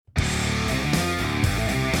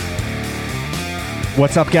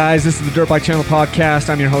What's up, guys? This is the Dirt Bike Channel Podcast.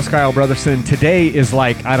 I'm your host, Kyle Brotherson. Today is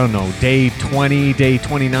day 20, day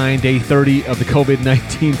 29, day 30 of the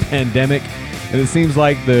COVID-19 pandemic. And it seems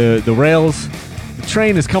like the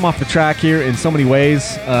train has come off the track here in so many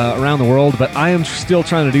ways around the world, but I am still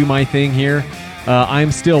trying to do my thing here.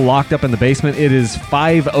 I'm still locked up in the basement. It is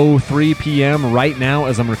 5:03 p.m. right now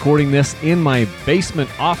as I'm recording this in my basement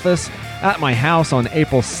office at my house on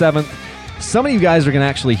April 7th. Some of you guys are going to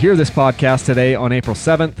actually hear this podcast today on April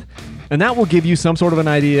 7th, and that will give you some sort of an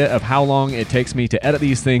idea of how long it takes me to edit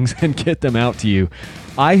these things and get them out to you.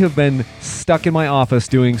 I have been stuck in my office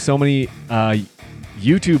doing so many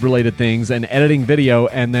YouTube-related things and editing video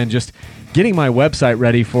and then just getting my website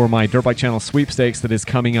ready for my Dirt Bike Channel sweepstakes that is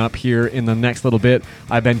coming up here in the next little bit.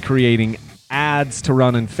 I've been creating ads to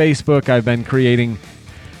run on Facebook. I've been creating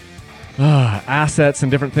assets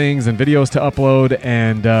and different things and videos to upload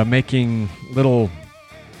and making little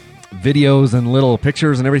videos and little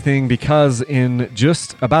pictures and everything, because in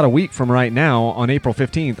just about a week from right now, on April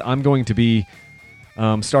 15th, I'm going to be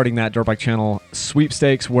starting that Dirt Bike Channel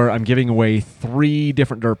sweepstakes where I'm giving away 3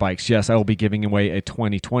 different dirt bikes. Yes, I will be giving away a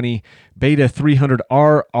 2020 Beta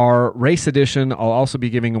 300RR Race Edition. I'll also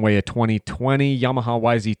be giving away a 2020 Yamaha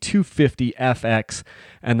YZ250 FX,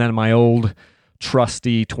 and then my old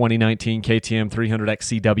trusty 2019 KTM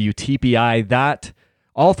 300X CW TPI.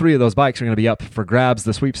 All 3 of those bikes are going to be up for grabs.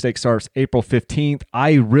 The sweepstakes starts April 15th.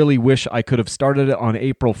 I really wish I could have started it on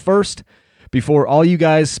April 1st before all you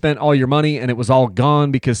guys spent all your money and it was all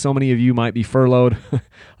gone because so many of you might be furloughed.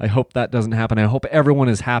 I hope that doesn't happen. I hope everyone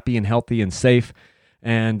is happy and healthy and safe,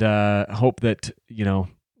 and hope that,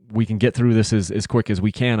 we can get through this as quick as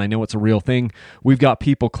we can. I know it's a real thing. We've got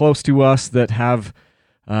people close to us that have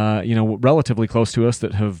relatively close to us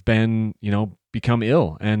that have been, become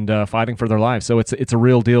ill and fighting for their lives. So it's a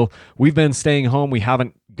real deal. We've been staying home. We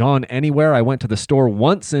haven't gone anywhere. I went to the store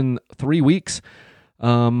once in 3 weeks.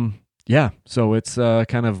 So it's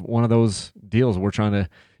kind of one of those deals. We're trying to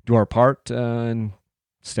do our part and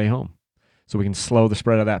stay home so we can slow the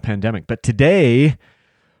spread of that pandemic. But today,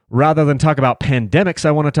 rather than talk about pandemics,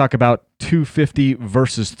 I want to talk about 250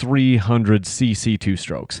 versus 300 cc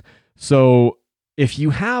two-strokes. So if you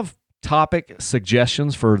have topic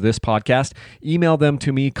suggestions for this podcast, email them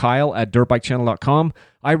to me, Kyle@dirtbikechannel.com.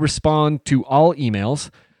 I respond to all emails.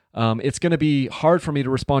 It's going to be hard for me to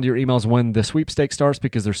respond to your emails when the sweepstakes starts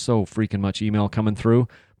because there's so freaking much email coming through,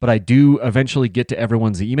 but I do eventually get to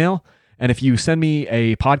everyone's email. And if you send me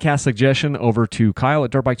a podcast suggestion over to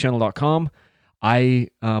Kyle@dirtbikechannel.com, I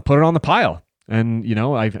put it on the pile. And,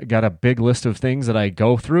 I've got a big list of things that I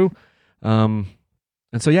go through. I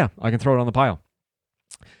can throw it on the pile.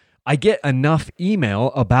 I get enough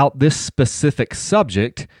email about this specific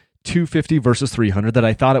subject, 250 versus 300, that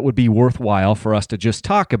I thought it would be worthwhile for us to just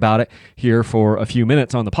talk about it here for a few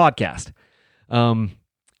minutes on the podcast.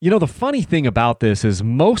 The funny thing about this is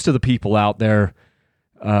most of the people out there,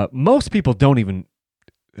 most people don't even,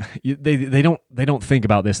 they don't think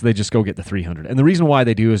about this. They just go get the 300. And the reason why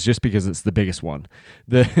they do is just because it's the biggest one.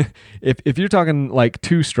 If you're talking like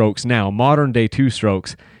two-strokes now, modern day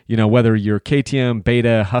two-strokes, whether you're KTM,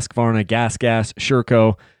 Beta, Husqvarna, Gas,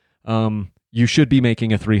 Sherco, you should be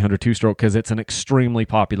making a 300 two-stroke because it's an extremely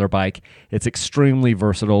popular bike. It's extremely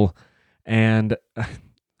versatile. And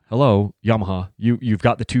hello, Yamaha, you've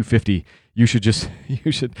got the 250. You should,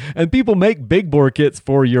 and people make big bore kits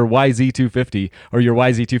for your YZ250 or your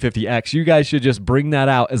YZ250X. You guys should just bring that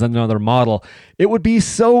out as another model. It would be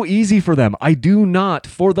so easy for them. I do not,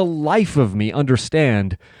 for the life of me,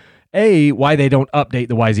 understand why they don't update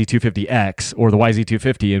the YZ250X or the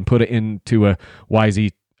YZ250 and put it into a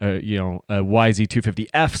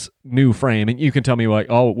YZ250F's new frame. And you can tell me it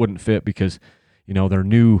wouldn't fit because,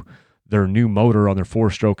 their new motor on their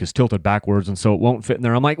 4-stroke is tilted backwards and so it won't fit in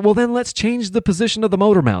there. I'm like, well, then let's change the position of the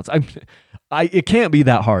motor mounts. It can't be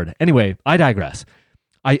that hard. Anyway, I digress.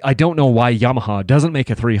 I don't know why Yamaha doesn't make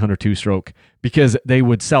a 300 two-stroke because they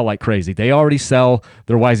would sell like crazy. They already sell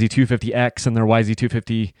their YZ250X and their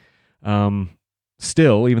YZ250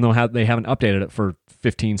 still, even though they haven't updated it for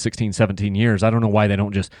 15, 16, 17 years. I don't know why they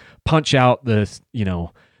don't just punch out the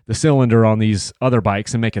cylinder on these other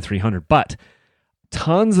bikes and make a 300. But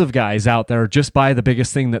tons of guys out there just buy the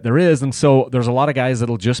biggest thing that there is. And so there's a lot of guys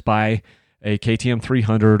that'll just buy a KTM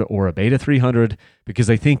 300 or a Beta 300 because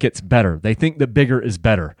they think it's better. They think that bigger is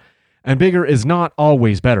better. And bigger is not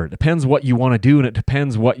always better. It depends what you want to do, and it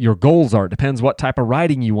depends what your goals are. It depends what type of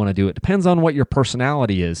riding you want to do. It depends on what your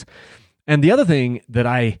personality is. And the other thing that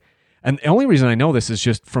and the only reason I know this is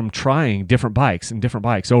just from trying different bikes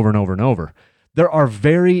over and over and over. There are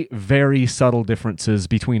very, very subtle differences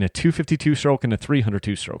between a 252 stroke and a 300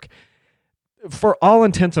 two-stroke. for all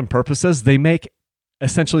intents and purposes, they make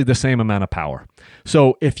essentially the same amount of power.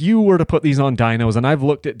 So if you were to put these on dynos, and I've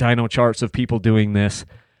looked at dyno charts of people doing this,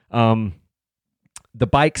 the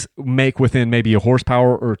bikes make within maybe a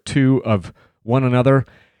horsepower or two of one another.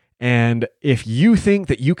 And if you think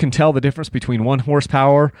that you can tell the difference between 1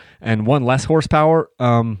 horsepower and 1 less horsepower,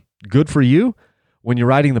 good for you when you're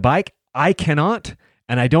riding the bike. I cannot.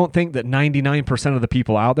 And I don't think that 99% of the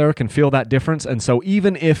people out there can feel that difference. And so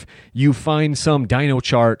even if you find some dyno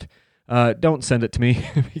chart, don't send it to me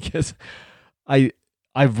because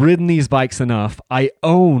I've ridden these bikes enough. I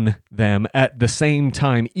own them at the same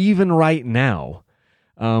time, even right now,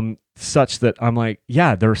 such that I'm like,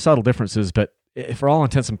 yeah, there are subtle differences, but for all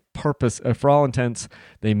intents and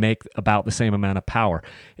they make about the same amount of power.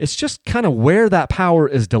 It's just kind of where that power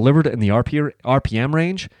is delivered in the RPM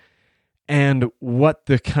range and what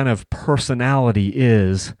the kind of personality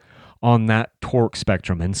is on that torque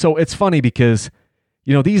spectrum. And so it's funny because,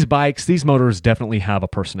 these bikes, these motors definitely have a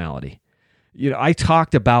personality. I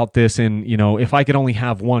talked about this in, if I could only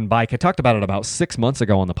have one bike. I talked about it about 6 months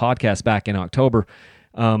ago on the podcast back in October.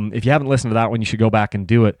 If you haven't listened to that one, you should go back and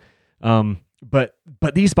do it. But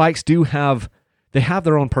these bikes they have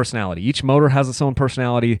their own personality. Each motor has its own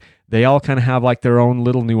personality. They all kind of have like their own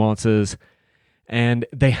little nuances, and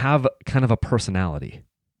they have kind of a personality.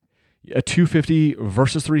 A 250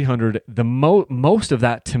 versus 300, the most of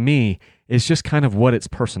that to me is just kind of what its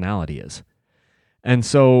personality is. And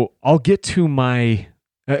so I'll get to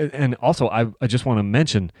and also I just want to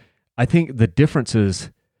mention, I think the differences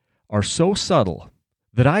are so subtle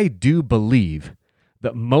that I do believe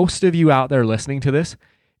that most of you out there listening to this,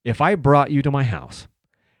 if I brought you to my house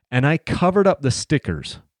and I covered up the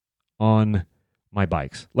stickers on my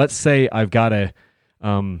bikes, let's say I've got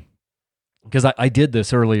because I did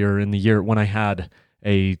this earlier in the year when I had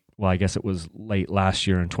I guess it was late last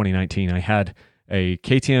year in 2019, I had a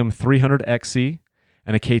KTM 300 XC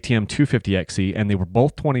and a KTM 250 XC, and they were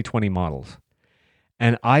both 2020 models.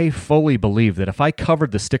 And I fully believe that if I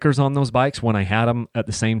covered the stickers on those bikes when I had them at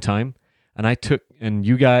the same time, and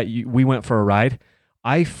we went for a ride,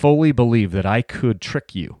 I fully believe that I could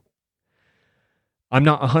trick you. I'm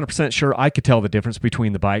not 100% sure I could tell the difference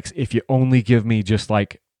between the bikes if you only give me just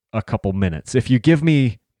like a couple minutes. If you give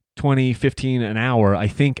me 20, 15, an hour, I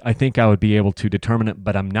think I would be able to determine it,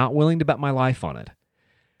 but I'm not willing to bet my life on it.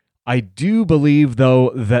 I do believe,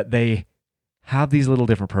 though, that they have these little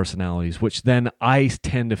different personalities, which then I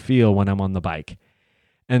tend to feel when I'm on the bike.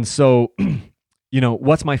 And so,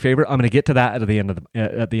 what's my favorite? I'm going to get to that at the end of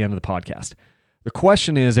the podcast. The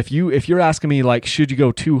question is, if you're asking me like, should you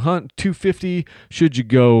go 250? Should you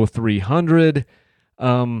go 300?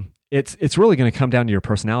 It's really going to come down to your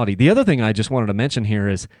personality. The other thing I just wanted to mention here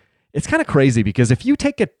is it's kind of crazy because if you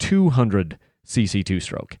take a 200 cc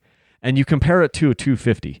two-stroke and you compare it to a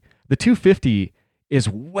 250, the 250 is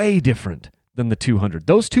way different than the 200.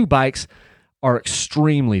 Those two bikes are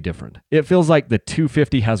extremely different. It feels like the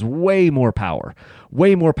 250 has way more power,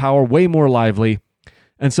 way more lively.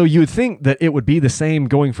 And so you would think that it would be the same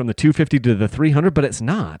going from the 250 to the 300, but it's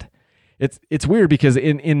not. It's weird because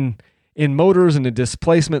in motors and in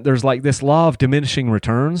displacement, there's like this law of diminishing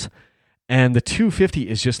returns, and the 250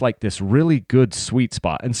 is just like this really good sweet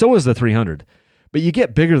spot, and so is the 300. But you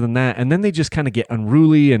get bigger than that, and then they just kind of get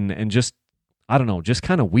unruly and just, I don't know, just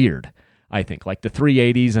kind of weird, I think. Like the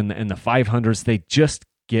 380s and the 500s, they just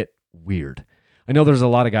get weird. I know there's a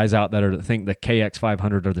lot of guys out there that think the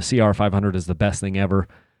KX500 or the CR500 is the best thing ever,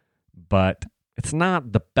 but it's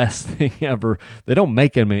not the best thing ever. They don't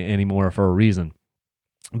make them anymore for a reason.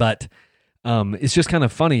 But it's just kind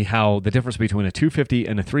of funny how the difference between a 250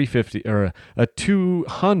 and a 350, or a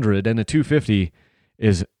 200 and a 250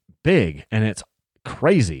 is big, and it's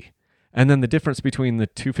crazy. And then the difference between the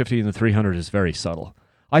 250 and the 300 is very subtle.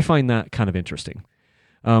 I find that kind of interesting.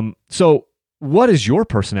 So what is your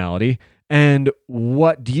personality, and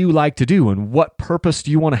what do you like to do, and what purpose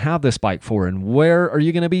do you want to have this bike for, and where are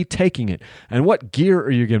you going to be taking it, and what gear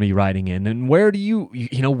are you going to be riding in, and where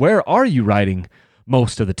are you riding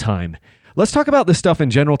most of the time? Let's talk about this stuff in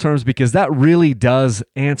general terms, because that really does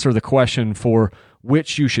answer the question for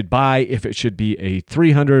which you should buy, if it should be a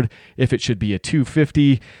 300, if it should be a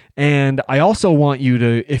 250. And I also want you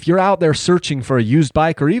to, if you're out there searching for a used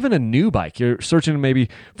bike or even a new bike, you're searching maybe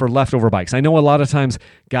for leftover bikes. I know a lot of times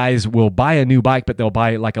guys will buy a new bike, but they'll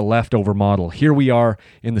buy like a leftover model. Here we are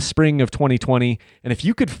in the spring of 2020. And if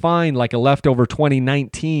you could find like a leftover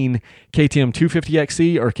 2019 KTM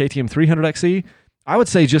 250XC or KTM 300XC, I would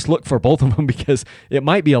say just look for both of them, because it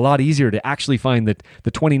might be a lot easier to actually find the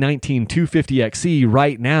 2019 250XC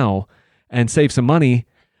right now and save some money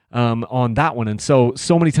on that one. And so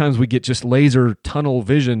many times we get just laser tunnel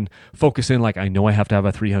vision focus in like, I know I have to have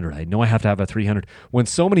a 300. I know I have to have a 300. When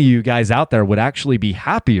so many of you guys out there would actually be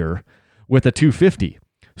happier with a 250.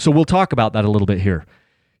 So we'll talk about that a little bit here.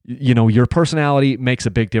 You know, your personality makes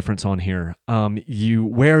a big difference on here.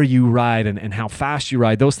 Where you ride and how fast you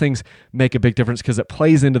ride, those things make a big difference because it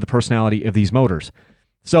plays into the personality of these motors.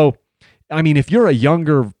 So, I mean, if you're a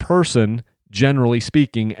younger person, generally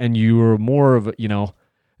speaking, and you're more of, you know,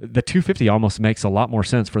 the 250 almost makes a lot more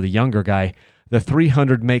sense for the younger guy. The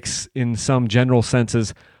 300 makes, in some general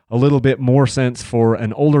senses, a little bit more sense for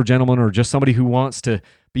an older gentleman or just somebody who wants to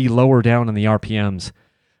be lower down in the RPMs.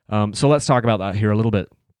 So let's talk about that here a little bit.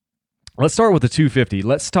 Let's start with the 250.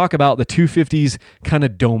 Let's talk about the 250's kind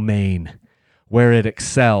of domain, where it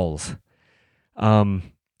excels. And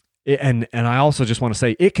I also just want to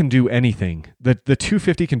say it can do anything. The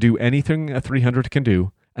 250 can do anything a 300 can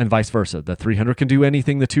do, and vice versa. The 300 can do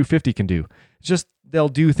anything the 250 can do. It's just they'll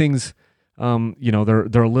do things, you know,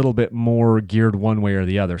 they're a little bit more geared one way or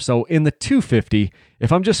the other. So in the 250,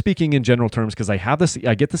 if I'm just speaking in general terms, because I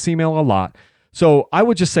get this email a lot. So I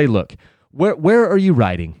would just say, look, where are you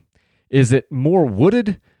riding? Is it more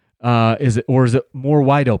wooded? Is it more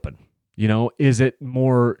wide open? You know, is it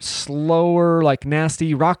more slower, like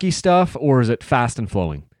nasty, rocky stuff, or is it fast and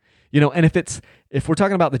flowing? You know, and if we're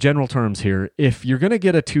talking about the general terms here, if you're going to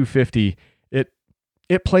get a 250,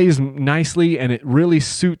 it plays nicely and it really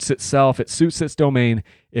suits itself. It suits its domain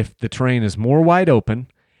if the terrain is more wide open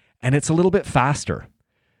and it's a little bit faster.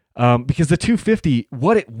 Because the 250,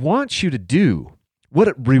 what it wants you to do, what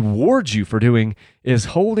it rewards you for doing, is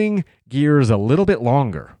holding gears a little bit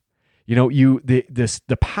longer. You know,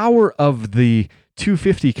 the power of the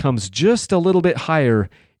 250 comes just a little bit higher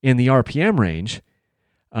in the RPM range.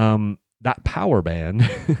 That power band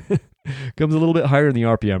comes a little bit higher in the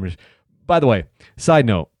RPM range. By the way, side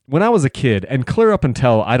note, when I was a kid, and clear up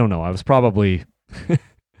until, I don't know, I was probably,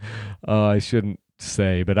 I shouldn't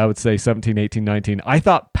say, but I would say 17, 18, 19, I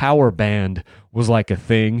thought power band was like a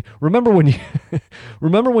thing. Remember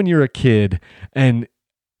when you're a kid, and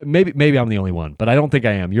maybe I'm the only one, but I don't think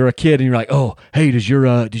I am. You're a kid and you're like, oh, hey, does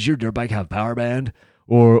your dirt bike have power band?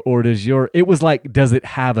 Or does it was like, does it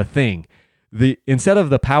have a thing? Instead of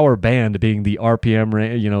the power band being the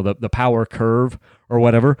RPM, you know, the power curve or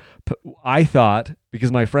whatever, I thought,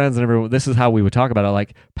 because my friends and everyone, this is how we would talk about it,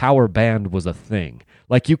 like power band was a thing.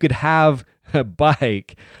 Like you could have a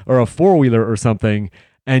bike or a four-wheeler or something,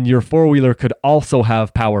 and your four-wheeler could also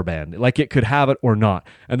have power band. Like it could have it or not.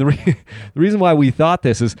 And the reason why we thought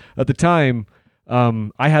this is, at the time,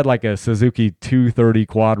 I had like a Suzuki 230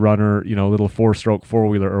 quad runner, you know, little 4-stroke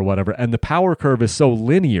four-wheeler or whatever, and the power curve is so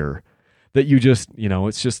linear that you just, you know,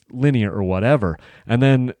 it's just linear or whatever. And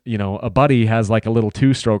then, you know, a buddy has like a little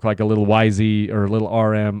 2-stroke, like a little YZ or a little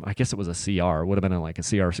RM. I guess it was a CR. It would have been like a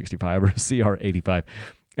CR65 or a CR85.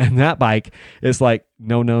 And that bike is like,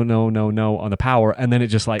 no on the power. And then it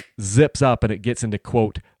just like zips up and it gets into,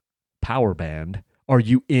 quote, power band. Are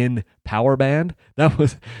you in power band?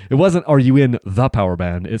 It wasn't, are you in the power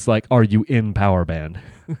band? It's like, are you in power band?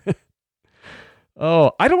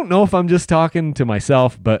 Oh, I don't know if I'm just talking to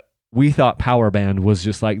myself, but we thought power band was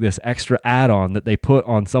just like this extra add-on that they put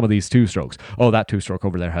on some of these 2-strokes. Oh, that 2-stroke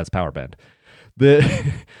over there has power band.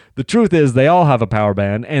 The truth is they all have a power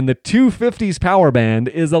band, and the 250's power band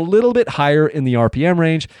is a little bit higher in the RPM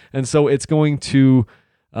range, and so it's going to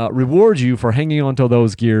reward you for hanging onto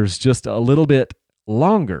those gears just a little bit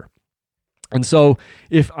longer. And so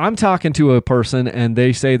if I'm talking to a person and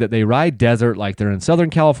they say that they ride desert, like they're in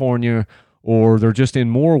Southern California, or they're just in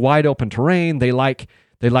more wide open terrain, they like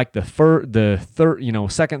the third, you know,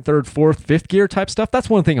 second, third, fourth, fifth gear type stuff. That's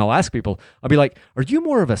one thing I'll ask people. I'll be like, are you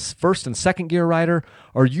more of a first and second gear rider?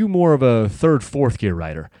 Or are you more of a third, fourth gear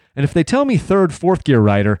rider? And if they tell me third, fourth gear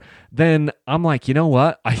rider, then I'm like, you know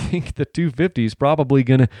what? I think the 250 is probably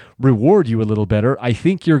going to reward you a little better. I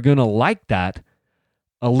think you're going to like that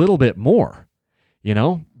a little bit more, you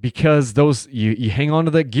know, because you hang on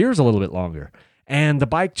to the gears a little bit longer. And the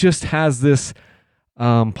bike just has this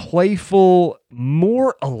playful,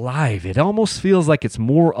 more alive. It almost feels like it's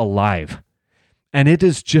more alive. And it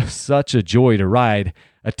is just such a joy to ride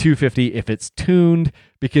a 250 if it's tuned,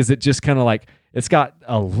 because it just kind of like, it's got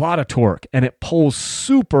a lot of torque and it pulls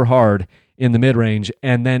super hard in the mid-range,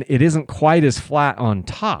 and then it isn't quite as flat on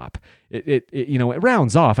top. It you know, it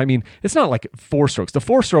rounds off. I mean, it's not like 4-strokes. The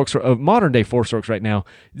 4-strokes of modern day 4-strokes right now,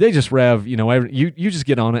 they just rev, you know, you just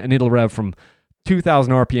get on it and it'll rev from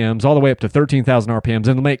 2,000 RPMs all the way up to 13,000 RPMs, and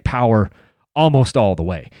it'll make power almost all the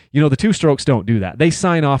way. You know, the 2-strokes don't do that. They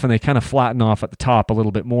sign off and they kind of flatten off at the top a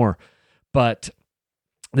little bit more. But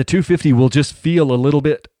the 250 will just feel a little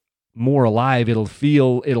bit more alive.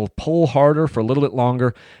 It'll pull harder for a little bit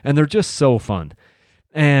longer, and they're just so fun.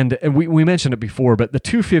 And we mentioned it before, but the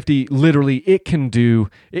 250, literally, it can do,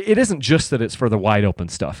 it isn't just that it's for the wide open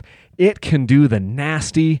stuff. It can do the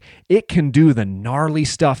nasty, it can do the gnarly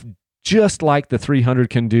stuff, just like the 300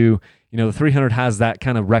 can do. You know, the 300 has that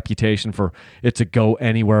kind of reputation for it's a go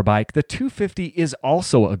anywhere bike. The 250 is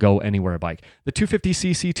also a go anywhere bike. The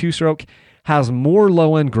 250cc two-stroke has more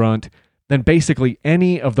low end grunt than basically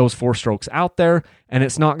any of those four strokes out there, and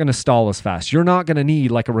it's not going to stall as fast. You're not going to need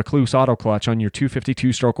like a Recluse auto clutch on your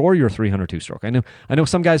 252 stroke or your 300 two-stroke. I know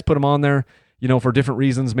some guys put them on there, you know, for different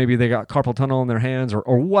reasons. Maybe they got carpal tunnel in their hands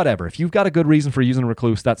or whatever. If you've got a good reason for using a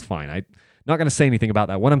Recluse, that's fine. I'm not going to say anything about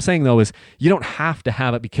that. What I'm saying though is you don't have to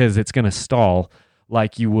have it because it's going to stall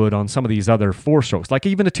like you would on some of these other four strokes. Like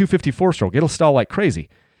even a 254 stroke, it'll stall like crazy.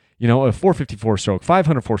 You know, a 454 stroke,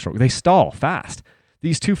 504 stroke, they stall fast.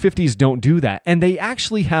 These 250s don't do that. And they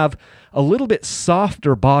actually have a little bit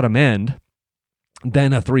softer bottom end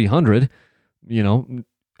than a 300. You know,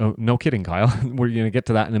 no kidding, Kyle. We're going to get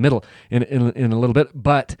to that in the middle in a little bit.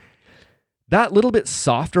 But that little bit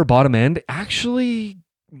softer bottom end actually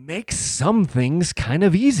makes some things kind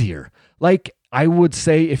of easier. Like I would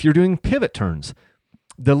say if you're doing pivot turns,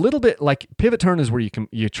 the little bit like pivot turn is where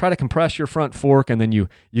you try to compress your front fork and then you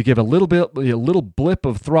give a little blip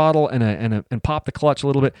of throttle and pop the clutch a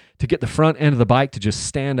little bit to get the front end of the bike to just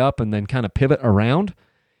stand up and then kind of pivot around.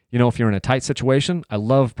 You know, if you're in a tight situation, I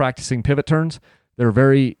love practicing pivot turns. They're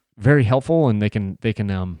very, very helpful, and they can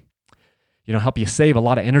you know, help you save a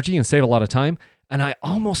lot of energy and save a lot of time. And I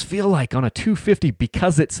almost feel like on a 250,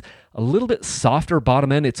 because it's a little bit softer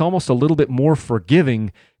bottom end, it's almost a little bit more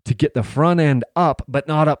forgiving to get the front end up, but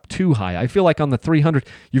not up too high. I feel like on the 300,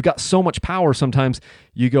 you've got so much power. Sometimes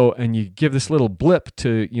you go and you give this little blip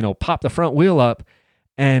to, you know, pop the front wheel up,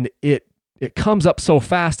 and it comes up so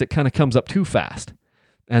fast, it kind of comes up too fast.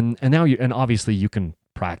 And now and obviously you can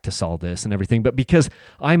practice all this and everything, but because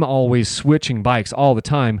I'm always switching bikes all the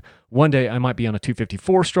time, one day I might be on a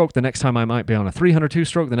 254 stroke, the next time I might be on a 302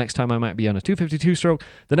 stroke, the next time I might be on a 252 stroke,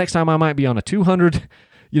 the next time I might be on a 200.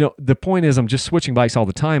 You know, the point is I'm just switching bikes all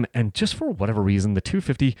the time, and just for whatever reason, the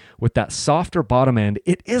 250 with that softer bottom end,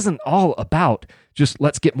 it isn't all about just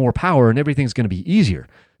let's get more power and everything's going to be easier.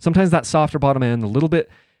 Sometimes that softer bottom end, a little bit,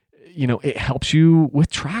 you know, it helps you with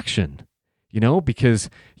traction, you know, because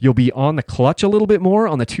you'll be on the clutch a little bit more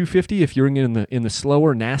on the 250 if you're in the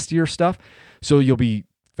slower, nastier stuff. So you'll be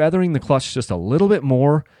feathering the clutch just a little bit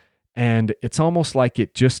more, and it's almost like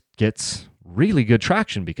it just gets really good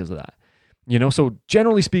traction because of that. You know, so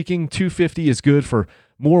generally speaking, 250 is good for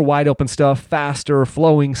more wide open stuff, faster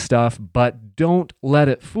flowing stuff, but don't let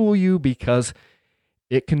it fool you because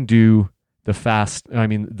it can do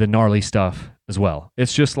the gnarly stuff as well.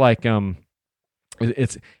 It's just like,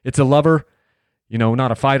 it's a lover, you know,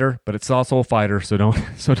 not a fighter, but it's also a fighter. So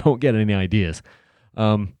don't get any ideas.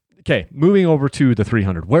 Okay. Moving over to the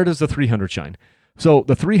 300. Where does the 300 shine? So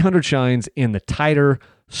the 300 shines in the tighter,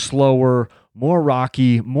 slower, more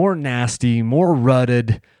rocky, more nasty, more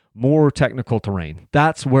rutted, more technical terrain.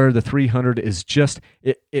 That's where the 300 is just,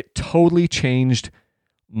 it totally changed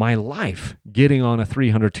my life getting on a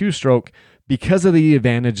 300 two-stroke because of the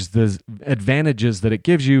advantages that it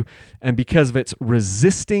gives you, and because of its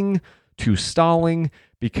resisting to stalling,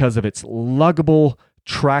 because of its luggable,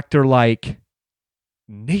 tractor-like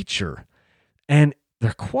nature. And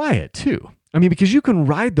they're quiet too. I mean, because you can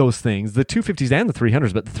ride those things, the 250s and the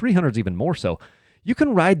 300s, but the 300s even more so. You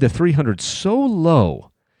can ride the 300 so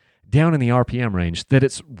low down in the RPM range that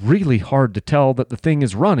it's really hard to tell that the thing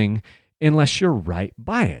is running unless you're right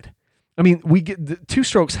by it. I mean, the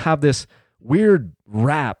two-strokes have this weird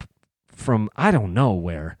rap from I don't know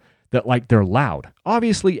where that like they're loud.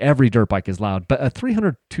 Obviously, every dirt bike is loud, but a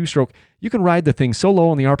 300 two-stroke, you can ride the thing so low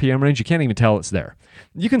on the RPM range, you can't even tell it's there.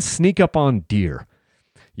 You can sneak up on deer.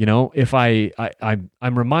 You know, if I'm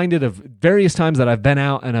reminded of various times that I've been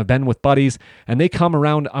out and I've been with buddies and they come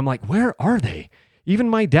around, I'm like, where are they? Even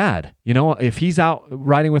my dad, you know, if he's out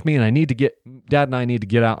riding with me and Dad and I need to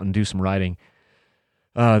get out and do some riding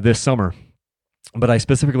this summer. But I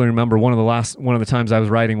specifically remember one of the times I was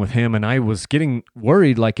riding with him and I was getting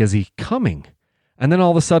worried, like, is he coming? And then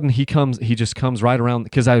all of a sudden he just comes right around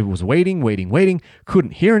because I was waiting,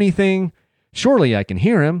 couldn't hear anything. Surely I can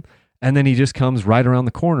hear him. And then he just comes right around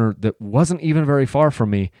the corner that wasn't even very far from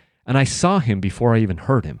me. And I saw him before I even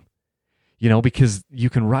heard him. You know, because you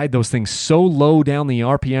can ride those things so low down the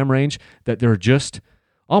RPM range that they're just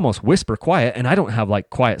almost whisper quiet. And I don't have like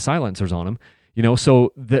quiet silencers on them. You know,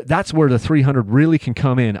 so that's where the 300 really can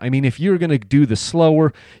come in. I mean, if you're going to do the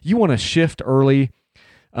slower, you want to shift early.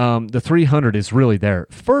 The 300 is really there.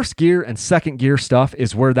 First gear and second gear stuff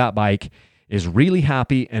is where that bike is really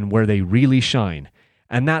happy and where they really shine.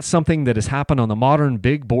 And that's something that has happened on the modern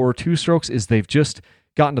big bore two strokes is they've just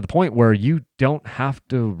gotten to the point where you don't have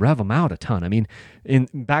to rev them out a ton. I mean,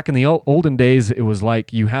 back in the olden days, it was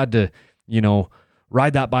like you had to,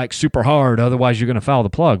 ride that bike super hard, otherwise you're going to foul the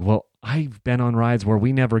plug. Well, I've been on rides where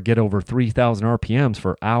we never get over 3,000 RPMs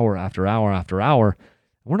for hour after hour after hour.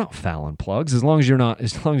 We're not fouling plugs as long as you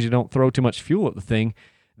don't throw too much fuel at the thing,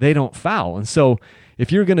 they don't foul. And so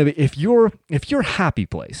if your happy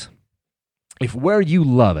place, if where you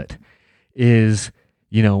love it is,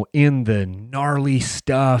 in the gnarly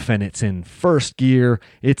stuff and it's in first gear,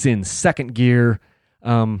 it's in second gear,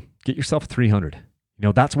 get yourself a 300.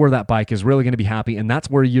 That's where that bike is really going to be happy, and that's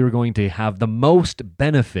where you're going to have the most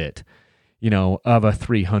benefit, of a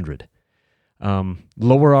 300.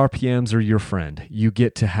 Lower RPMs are your friend. You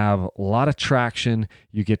get to have a lot of traction.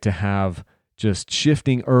 You get to have just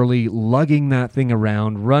shifting early, lugging that thing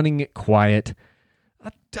around, running it quiet.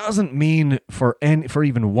 That doesn't mean for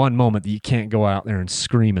even one moment that you can't go out there and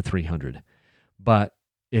scream a 300. But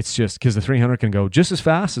it's just because the 300 can go just as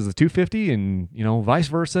fast as the 250 and, vice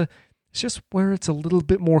versa. It's just where it's a little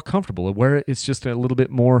bit more comfortable, where it's just a little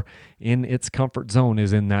bit more in its comfort zone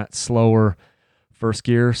is in that slower first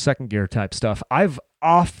gear, second gear type stuff. I've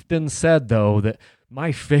often said, though, that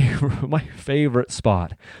my favorite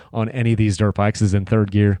spot on any of these dirt bikes is in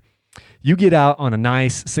third gear. You get out on a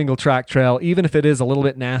nice single track trail, even if it is a little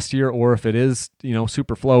bit nastier or if it is,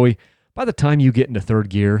 super flowy, by the time you get into third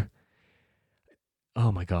gear,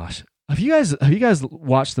 oh my gosh. Have you guys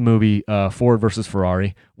watched the movie Ford versus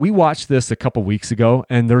Ferrari? We watched this a couple weeks ago,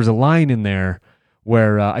 and there's a line in there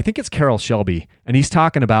where I think it's Carroll Shelby, and he's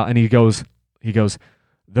talking about, and he goes,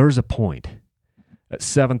 there's a point at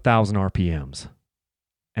 7,000 RPMs,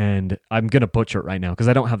 and I'm gonna butcher it right now because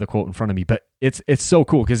I don't have the quote in front of me, but it's so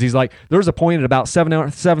cool because he's like, there's a point at about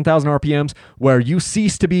 7,000 RPMs where you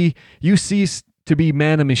cease to be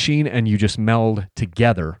man and machine, and you just meld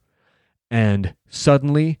together, and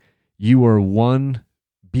suddenly you are one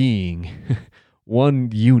being, one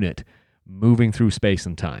unit moving through space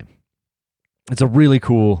and time. It's a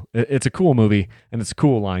cool movie, and it's a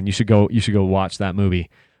cool line. You should go watch that movie.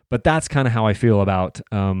 But that's kind of how I feel about,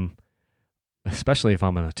 especially if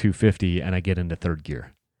I'm on a 250 and I get into third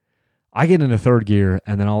gear. I get into third gear,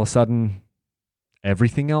 and then all of a sudden,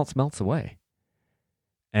 everything else melts away.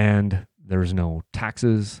 And there's no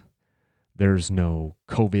taxes. There's no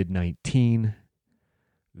COVID-19.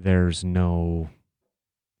 There's no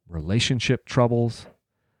relationship troubles.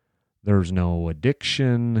 There's no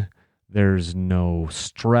addiction. There's no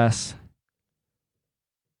stress.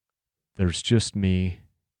 There's just me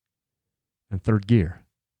and third gear.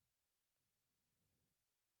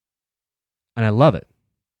 And I love it.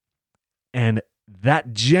 And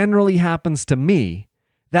that generally happens to me,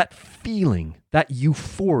 that feeling, that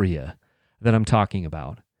euphoria that I'm talking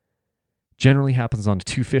about, generally happens on a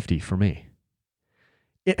 250 for me.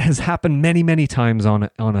 It has happened many, many times on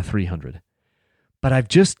a 300. But I've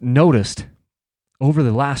just noticed over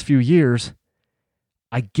the last few years,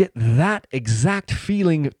 I get that exact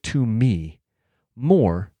feeling to me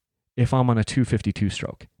more if I'm on a 252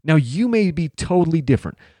 stroke. Now, you may be totally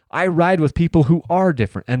different. I ride with people who are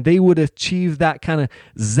different, and they would achieve that kind of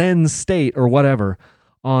Zen state or whatever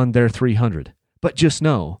on their 300. But just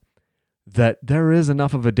know that there is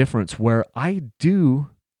enough of a difference where I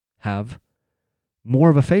do have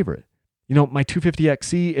more of a favorite. My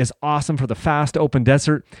 250XC is awesome for the fast open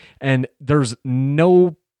desert, and there's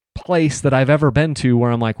no place that I've ever been to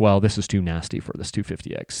where I'm like, well, this is too nasty for this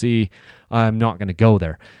 250XC. I'm not going to go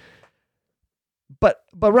there. But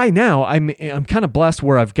right now, I'm kind of blessed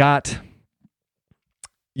where I've got,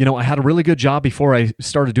 I had a really good job before I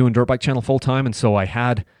started doing Dirt Bike Channel full time, and so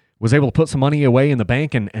I was able to put some money away in the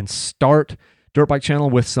bank and start Dirt Bike Channel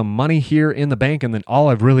with some money here in the bank, and then all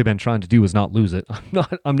I've really been trying to do is not lose it.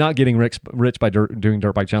 I'm not getting rich by doing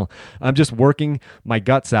Dirt Bike Channel. I'm just working my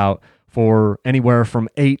guts out for anywhere from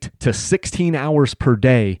 8 to 16 hours per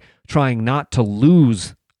day, trying not to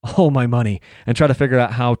lose all my money and try to figure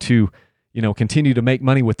out how to, continue to make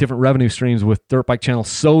money with different revenue streams with Dirt Bike Channel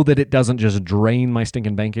so that it doesn't just drain my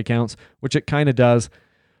stinking bank accounts, which it kind of does,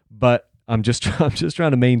 but I'm just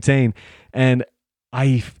trying to maintain. And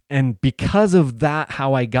because of that,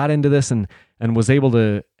 how I got into this and was able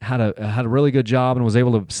to had a really good job and was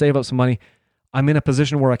able to save up some money, I'm in a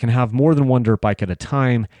position where I can have more than one dirt bike at a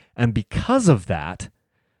time. And because of that,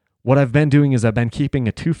 what I've been doing is I've been keeping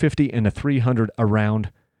a 250 and a 300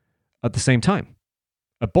 around at the same time.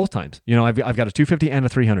 at both times. I've got a 250 and a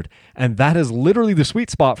 300. And that is literally the sweet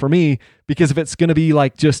spot for me, because if it's going to be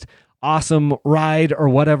like just awesome ride or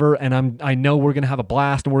whatever, and I know we're going to have a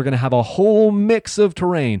blast and we're going to have a whole mix of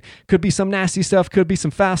terrain. Could be some nasty stuff, could be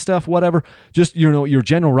some fast stuff, whatever. Just, your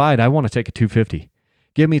general ride, I want to take a 250.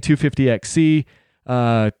 Give me a 250 XC,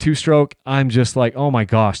 two-stroke. I'm just like, oh my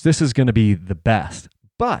gosh, this is going to be the best.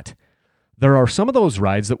 But there are some of those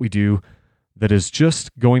rides that we do that is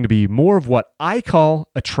just going to be more of what I call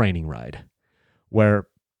a training ride, where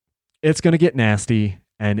it's going to get nasty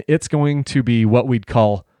and it's going to be what we'd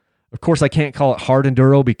call, of course, I can't call it hard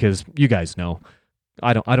enduro because you guys know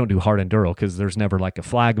I don't do hard enduro because there's never like a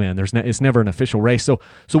flagman. It's never an official race. So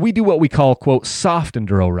we do what we call, quote, soft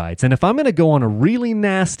enduro rides. And if I'm going to go on a really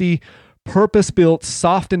nasty, purpose-built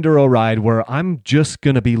soft enduro ride where I'm just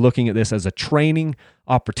going to be looking at this as a training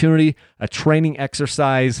opportunity, a training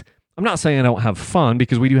exercise, I'm not saying I don't have fun,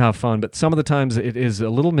 because we do have fun, but some of the times it is a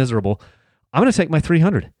little miserable. I'm going to take my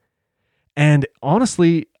 300. And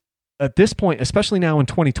honestly, at this point, especially now in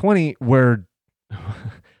 2020, where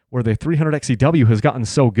the 300 XCW has gotten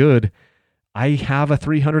so good, I have a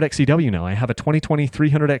 300 XCW now. I have a 2020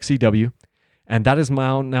 300 XCW, and that is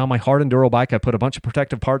now my hard enduro bike. I put a bunch of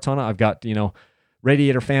protective parts on it. I've got,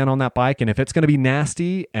 radiator fan on that bike, and if it's going to be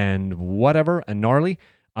nasty and whatever and gnarly,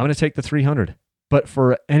 I'm going to take the 300. But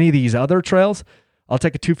for any of these other trails, I'll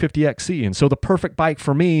take a 250 XC. And so the perfect bike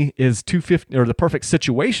for me is 250, or the perfect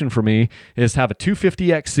situation for me is to have a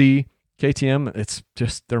 250 XC KTM. It's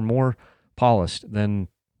just, they're more polished than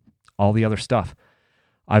all the other stuff.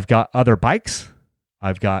 I've got other bikes.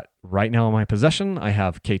 I've got right now in my possession, I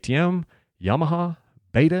have KTM, Yamaha,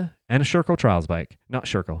 Beta, and a Sherco Trials bike. Not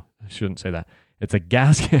Sherco. I shouldn't say that. It's a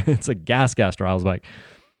gas trials bike.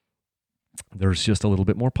 There's just a little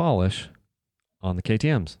bit more polish on the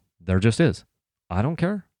KTMs. There just is. I don't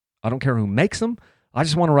care. I don't care who makes them. I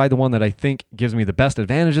just want to ride the one that I think gives me the best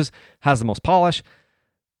advantages, has the most polish.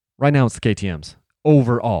 Right now it's the KTMs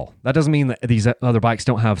overall. That doesn't mean that these other bikes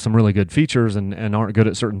don't have some really good features and aren't good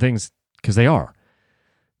at certain things, because they are.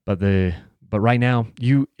 But right now,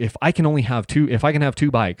 if I can have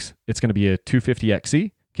two bikes, it's going to be a 250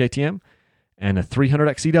 XC KTM and a 300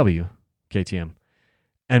 XCW KTM.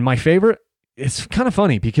 And my favorite, it's kind of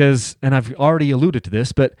funny because, and I've already alluded to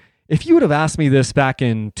this, but if you would have asked me this back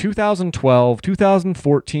in 2012,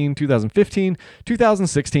 2014, 2015,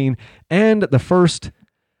 2016, and the first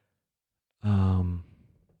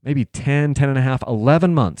maybe 10 and a half,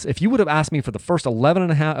 11 months, if you would have asked me for the first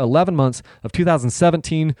 11 months of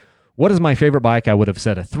 2017, what is my favorite bike? I would have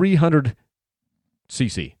said a 300cc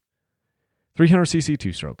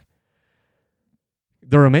two-stroke.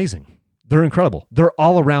 They're amazing. They're incredible. They're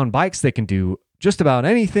all-around bikes. They can do just about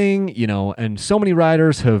anything, and so many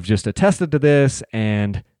riders have just attested to this,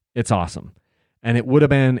 and it's awesome. And it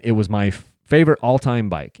was my favorite all-time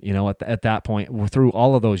bike, at that point through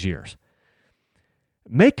all of those years.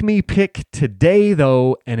 Make me pick today,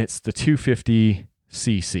 though, and it's the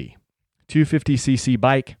 250cc. 250cc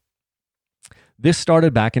bike. This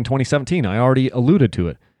started back in 2017. I already alluded to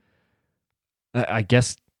it. I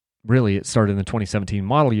guess really it started in the 2017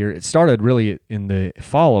 model year. It started really in the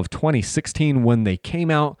fall of 2016 when they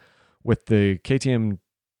came out with the KTM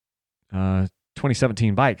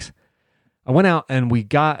 2017 bikes. I went out and we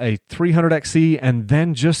got a 300XC, and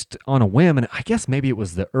then just on a whim, and I guess maybe it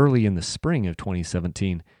was early in the spring of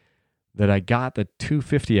 2017 that I got the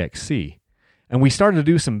 250XC. And we started to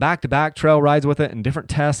do some back-to-back trail rides with it and different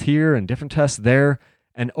tests here and different tests there.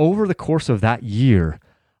 And over the course of that year,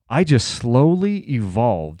 I just slowly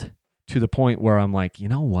evolved to the point where I'm like, you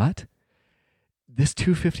know what? This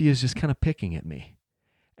 250 is just kind of picking at me.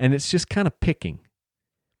 And it's just kind of picking,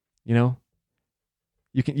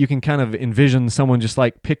 You can kind of envision someone just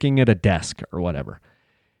like picking at a desk or whatever.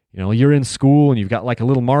 You're in school and you've got like a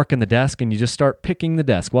little mark in the desk and you just start picking the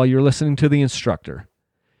desk while you're listening to the instructor.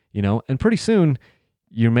 And pretty soon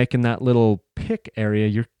you're making that little pick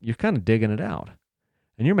area, you're kind of digging it out.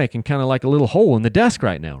 And you're making kind of like a little hole in the desk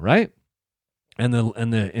right now, right? And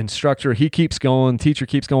the instructor, he keeps going, teacher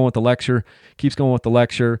keeps going with the lecture,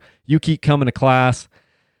 you keep coming to class.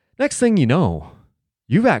 Next thing you know,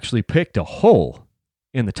 you've actually picked a hole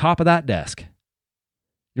in the top of that desk.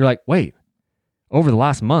 You're like, wait, over the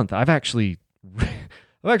last month, I've actually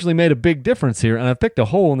made a big difference here, and I've picked a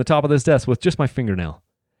hole in the top of this desk with just my fingernail.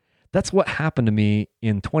 That's what happened to me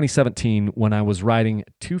in 2017 when I was riding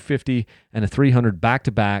 250 and a 300 back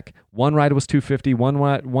to back. One ride was 250, one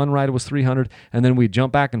ride was 300, and then we'd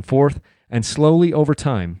jump back and forth. And slowly over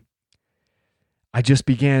time, I just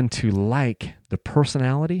began to like the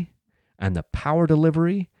personality and the power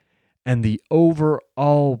delivery and the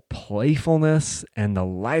overall playfulness and the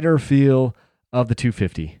lighter feel of the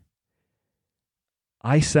 250.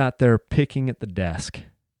 I sat there picking at the desk,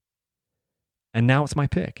 and now it's my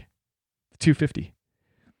pick, the 250.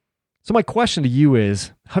 So my question to you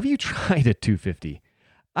is, have you tried a 250?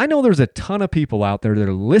 I know there's a ton of people out there that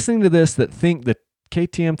are listening to this that think the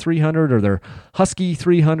KTM 300 or their Husky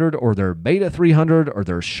 300 or their Beta 300 or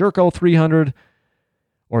their Sherco 300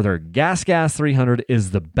 or their Gas 300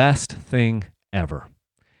 is the best thing ever.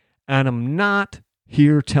 And I'm not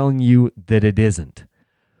here telling you that it isn't.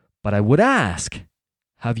 But I would ask,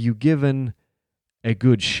 have you given a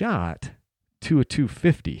good shot to a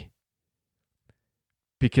 250?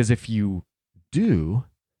 Because if you do,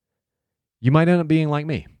 you might end up being like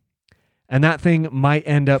me. And that thing might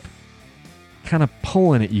end up kind of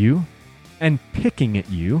pulling at you and picking at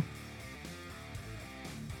you.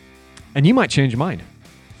 And you might change your mind.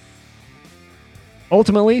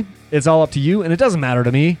 Ultimately, it's all up to you, and it doesn't matter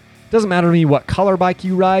to me. It doesn't matter to me what color bike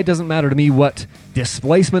you ride. It doesn't matter to me what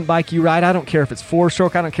displacement bike you ride. I don't care if it's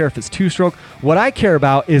 4-stroke. I don't care if it's 2-stroke. What I care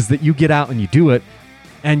about is that you get out and you do it,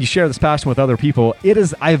 and you share this passion with other people.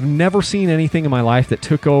 I've never seen anything in my life that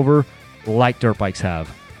took over like dirt bikes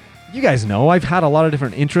have. You guys know I've had a lot of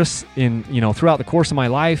different interests in, throughout the course of my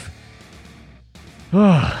life.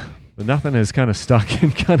 But nothing has kind of stuck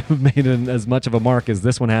and kind of made as much of a mark as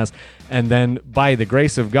this one has. And then by the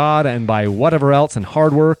grace of God and by whatever else and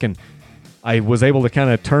hard work, and I was able to kind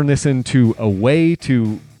of turn this into a way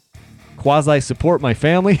to quasi support my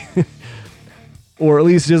family or at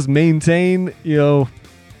least just maintain,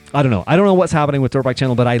 I don't know. I don't know what's happening with Dirt Bike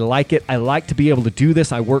Channel, but I like it. I like to be able to do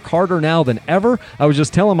this. I work harder now than ever. I was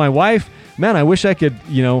just telling my wife, man, I wish I could,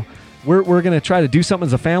 we're going to try to do something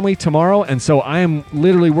as a family tomorrow. And so I am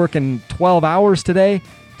literally working 12 hours today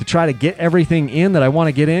to try to get everything in that I want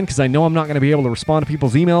to get in because I know I'm not going to be able to respond to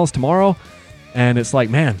people's emails tomorrow. And it's like,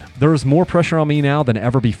 man, there's more pressure on me now than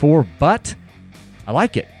ever before, but I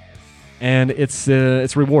like it. And it's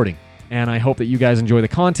rewarding. And I hope that you guys enjoy the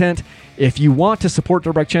content. If you want to support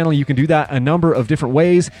Dirt Bike Channel, you can do that a number of different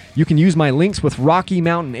ways. You can use my links with Rocky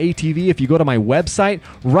Mountain ATV. If you go to my website,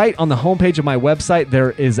 right on the homepage of my website,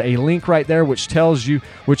 there is a link right there which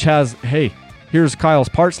has, hey, here's Kyle's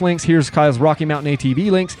parts links. Here's Kyle's Rocky Mountain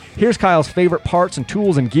ATV links. Here's Kyle's favorite parts and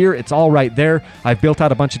tools and gear. It's all right there. I've built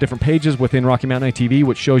out a bunch of different pages within Rocky Mountain ATV,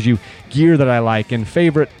 which shows you gear that I like and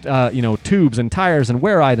favorite, tubes and tires and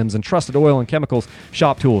wear items and trusted oil and chemicals,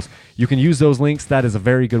 shop tools. You can use those links. That is a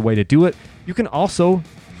very good way to do it. You can also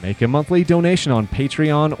make a monthly donation on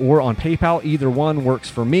Patreon or on PayPal. Either one works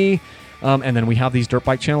for me. And then we have these Dirt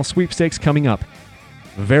Bike Channel sweepstakes coming up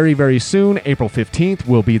very, very soon. April 15th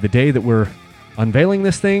will be the day that we're unveiling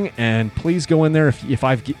this thing, and please go in there if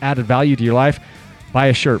I've added value to your life. Buy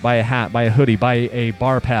a shirt, buy a hat, buy a hoodie, buy a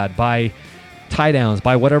bar pad, buy tie downs,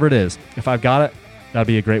 buy whatever it is. If I've got it, that'd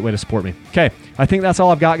be a great way to support me. Okay, I think that's all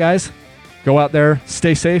I've got, guys. Go out there,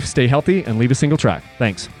 stay safe, stay healthy, and leave a single track.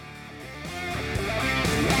 Thanks.